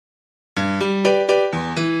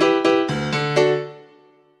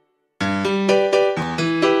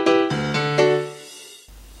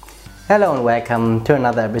Hello and welcome to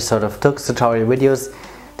another episode of Tux tutorial videos.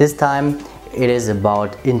 This time it is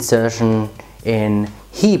about insertion in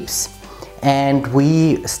heaps, and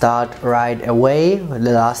we start right away.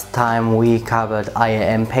 The last time we covered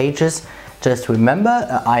IAM pages. Just remember,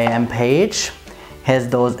 an IAM page has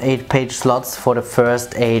those 8 page slots for the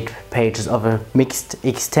first 8 pages of a mixed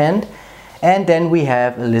extent, and then we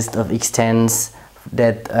have a list of extents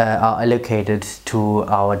that are allocated to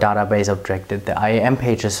our database object that the IAM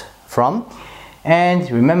pages from. And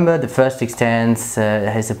remember, the first extent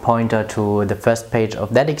has a pointer to the first page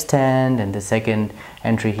of that extent, and the second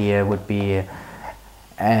entry here would be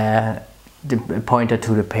the pointer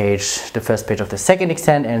to the first page of the second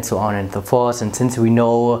extent, and so on and so forth. And since we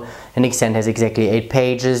know an extent has exactly 8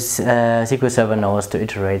 pages, SQL Server knows to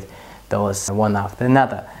iterate those one after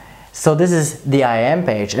another. So this is the IAM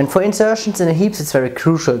page, and for insertions in heaps it's very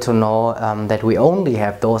crucial to know that we only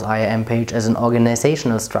have those IAM page as an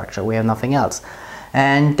organizational structure. We have nothing else,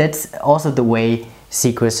 and that's also the way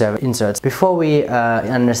SQL Server inserts. Before we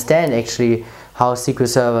understand actually how SQL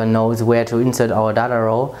Server knows where to insert our data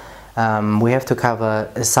row, we have to cover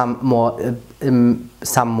some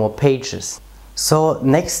more pages. So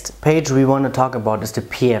next page we want to talk about is the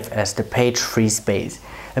PFS, the page free space.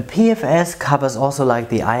 A PFS covers also, like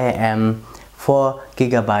the IAM, 4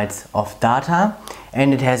 gigabytes of data,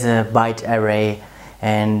 and it has a byte array,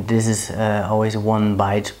 and this is always 1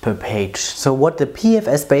 byte per page. So what the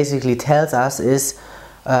PFS basically tells us is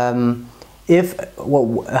how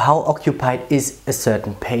occupied is a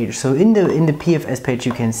certain page. So in the PFS page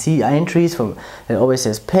you can see entries from that always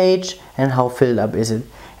says page and how filled up is it,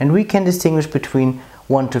 and we can distinguish between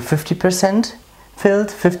 1 to 50% filled,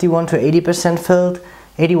 51 to 80% filled,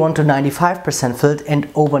 81 to 95% filled, and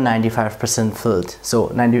over 95% filled, so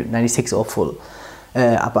 96 or full,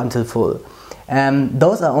 up until full.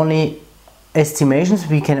 Those are only estimations.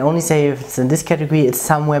 We can only say if it's in this category, it's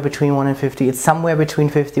somewhere between 1 and 50, it's somewhere between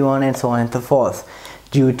 51, and so on and so forth,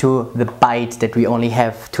 due to the byte that we only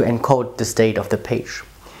have to encode the state of the page.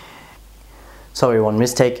 Sorry, one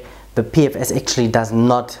mistake. The PFS actually does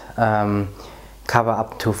not cover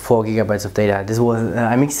up to 4 gigabytes of data. This was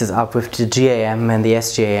I mixed this up with the GAM and the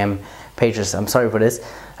SGAM pages. I'm sorry for this,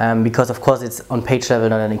 because of course it's on page level,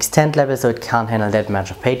 not an extent level, so it can't handle that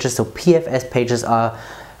much of pages. So PFS pages are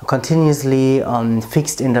continuously on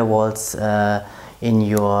fixed intervals in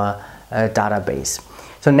your database.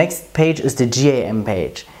 So next page is the GAM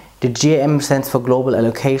page. The GAM stands for Global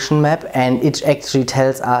Allocation Map, and it actually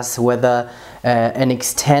tells us whether an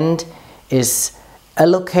extent is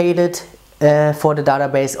allocated for the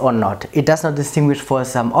database or not. It does not distinguish for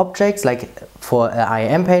some objects. Like for an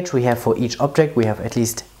IAM page, we have for each object we have at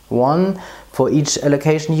least one for each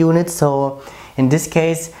allocation unit. So in this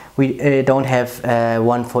case we don't have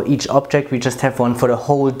one for each object, we just have one for the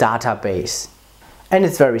whole database. And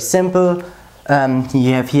it's very simple.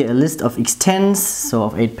 You have here a list of extents, so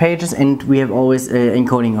of 8 pages, and we have always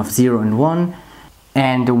encoding of 0 and 1,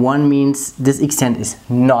 and the 1 means this extent is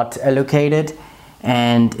not allocated,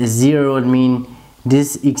 and 0 would mean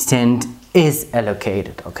this extent is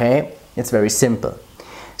allocated. Okay, it's very simple.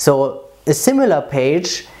 So a similar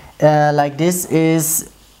page like this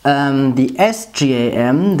is the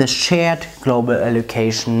SGAM, the Shared Global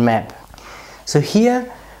Allocation Map. So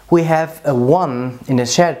here we have a 1 in the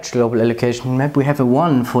Shared Global Allocation Map. We have a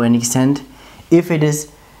 1 for an extent if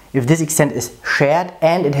this extent is shared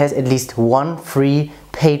and it has at least 1 free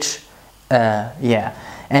page.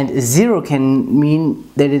 And 0 can mean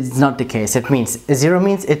that it's not the case. That means 0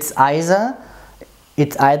 means it's either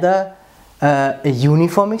a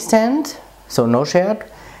uniform extent, so no shared,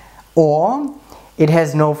 or it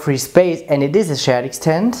has no free space and it is a shared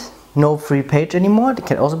extent, no free page anymore. It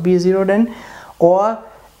can also be a 0 then, or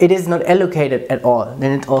it is not allocated at all,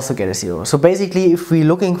 then it also gets a 0. So basically, if we're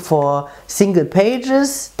looking for single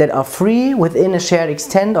pages that are free within a shared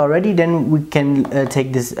extent already, then we can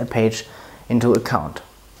take this page into account.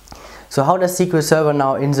 So how does SQL Server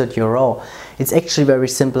now insert your row? It's actually a very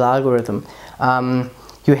simple algorithm.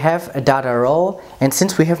 You have a data row, and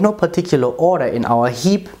since we have no particular order in our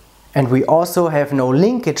heap, and we also have no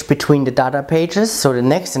linkage between the data pages, so the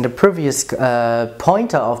next and the previous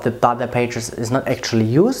pointer of the data pages is not actually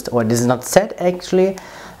used, or this is not set actually,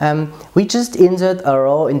 we just insert a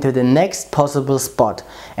row into the next possible spot.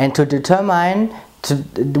 And to determine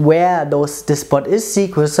where this spot is,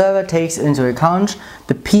 SQL Server takes into account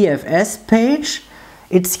the PFS page.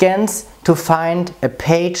 It scans to find a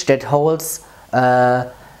page that holds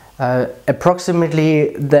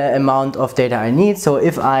approximately the amount of data I need. So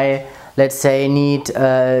if I, let's say, need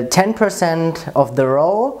 10% of the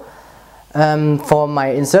row, for my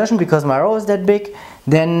insertion because my row is that big,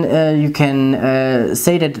 then you can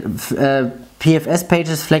say that PFS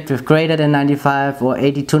pages flagged with greater than 95 or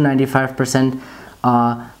 80 to 95%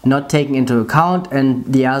 are not taken into account, and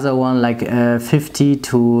the other one like 50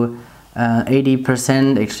 to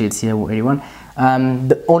 80%, actually it's here 81,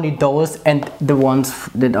 only those and the ones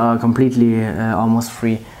that are completely almost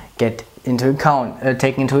free get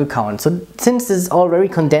taken into account. So since it's all very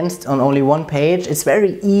condensed on only one page, it's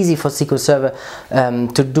very easy for SQL Server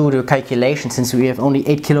to do the calculation, since we have only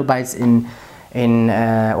 8 kilobytes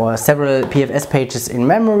or several PFS pages in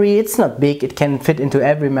memory. It's not big, it can fit into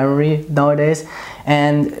every memory nowadays,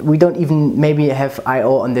 and we don't even maybe have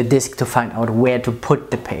I/O on the disk to find out where to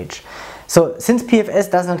put the page. So since PFS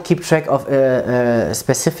does not keep track of a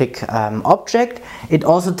specific object, it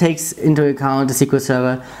also takes into account, the SQL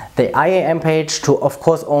Server, the IAM page to of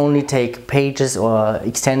course only take pages or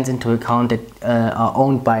extents into account that are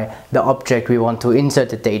owned by the object we want to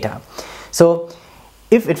insert the data. So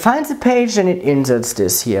if it finds a page, then it inserts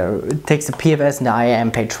this here. It takes the PFS and the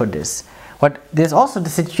IAM page for this. But there's also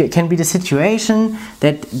can be the situation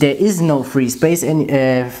that there is no free space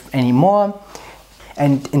anymore.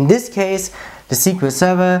 And in this case, the SQL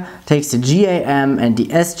Server takes the GAM and the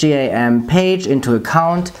SGAM page into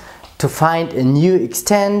account to find a new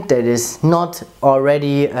extent that is not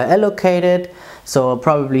already allocated. So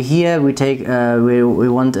probably here we take we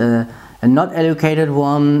want a not allocated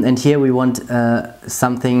one, and here we want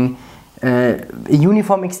something a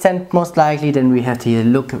uniform extent most likely. Then we have to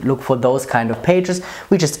look for those kind of pages.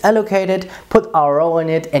 We just allocate it, put our row in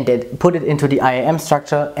it, and then put it into the IAM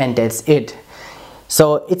structure, and that's it.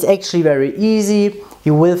 So it's actually very easy.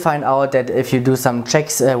 You will find out that if you do some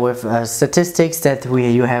checks with statistics that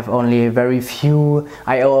you have only very few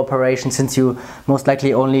I/O operations, since you most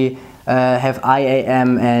likely only have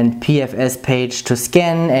IAM and PFS page to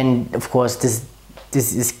scan, and of course this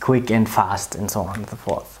is quick and fast and so on and so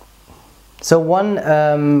forth. So one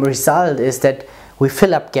result is that we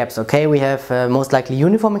fill up gaps, okay? We have most likely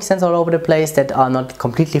uniform extents all over the place that are not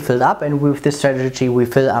completely filled up, and with this strategy we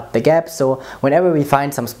fill up the gaps. So whenever we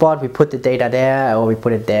find some spot, we put the data there or we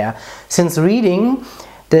put it there. Since reading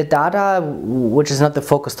the data, which is not the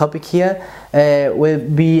focus topic here, will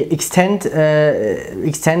be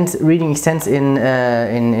reading extents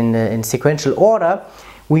in sequential order,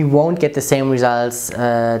 we won't get the same results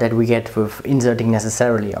that we get with inserting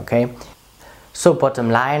necessarily, okay? So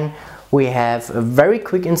bottom line, we have a very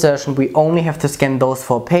quick insertion. We only have to scan those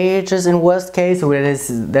 4 pages in worst case,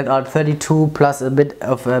 that are 32 plus a bit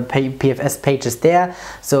of PFS pages there.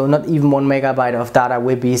 So not even 1 megabyte of data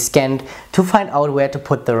will be scanned to find out where to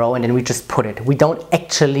put the row, and then we just put it. We don't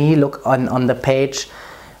actually look on the page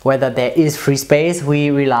whether there is free space. We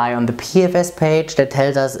rely on the PFS page that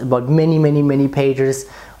tells us about many pages,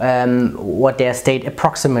 what their state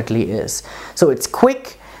approximately is. So it's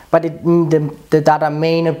quick, but the data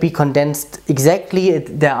may not be condensed exactly.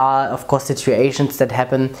 There are of course situations that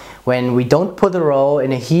happen when we don't put a row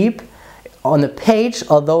in a heap on a page,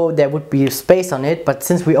 although there would be space on it, but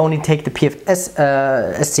since we only take the PFS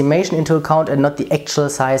estimation into account and not the actual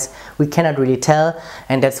size, we cannot really tell,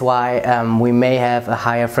 and that's why we may have a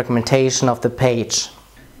higher fragmentation of the page.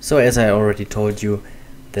 So as I already told you,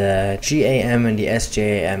 the GAM and the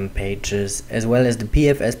SGAM pages as well as the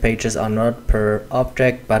PFS pages are not per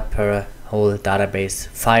object but per whole database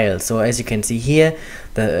file. So as you can see here,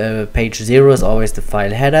 the page 0 is always the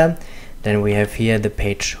file header. Then we have here the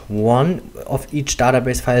page 1 of each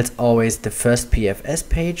database file is always the first PFS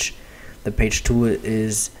page. The page 2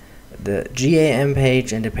 is the GAM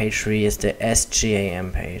page, and the page 3 is the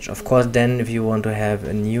SGAM page. Of course, then if you want to have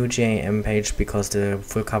a new GAM page because the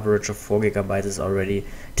full coverage of 4 GB is already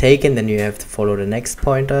taken, then you have to follow the next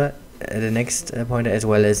pointer, as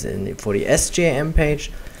well as for the SGAM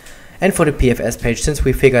page. And for the PFS page, since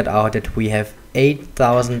we figured out that we have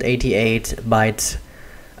 8088 bytes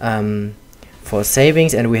for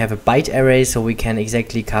savings, and we have a byte array, so we can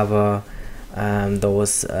exactly cover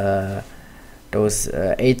those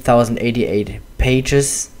 8088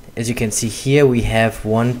 pages. As you can see here, we have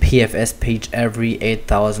one PFS page every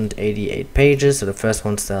 8088 pages. So the first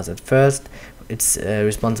one starts at first. It's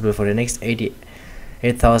responsible for the next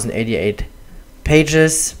 8088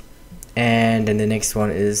 pages, and then the next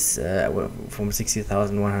one is from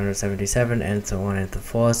 60,177 and so on and so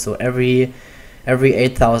forth. So every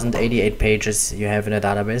 8088 pages you have in a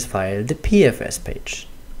database file the PFS page.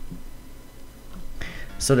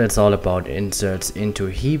 So that's all about inserts into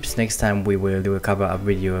heaps. Next time we will do a cover-up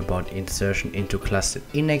video about insertion into clustered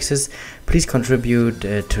indexes. Please contribute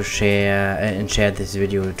to share this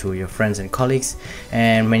video to your friends and colleagues,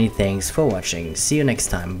 and many thanks for watching. See you next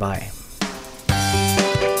time. Bye.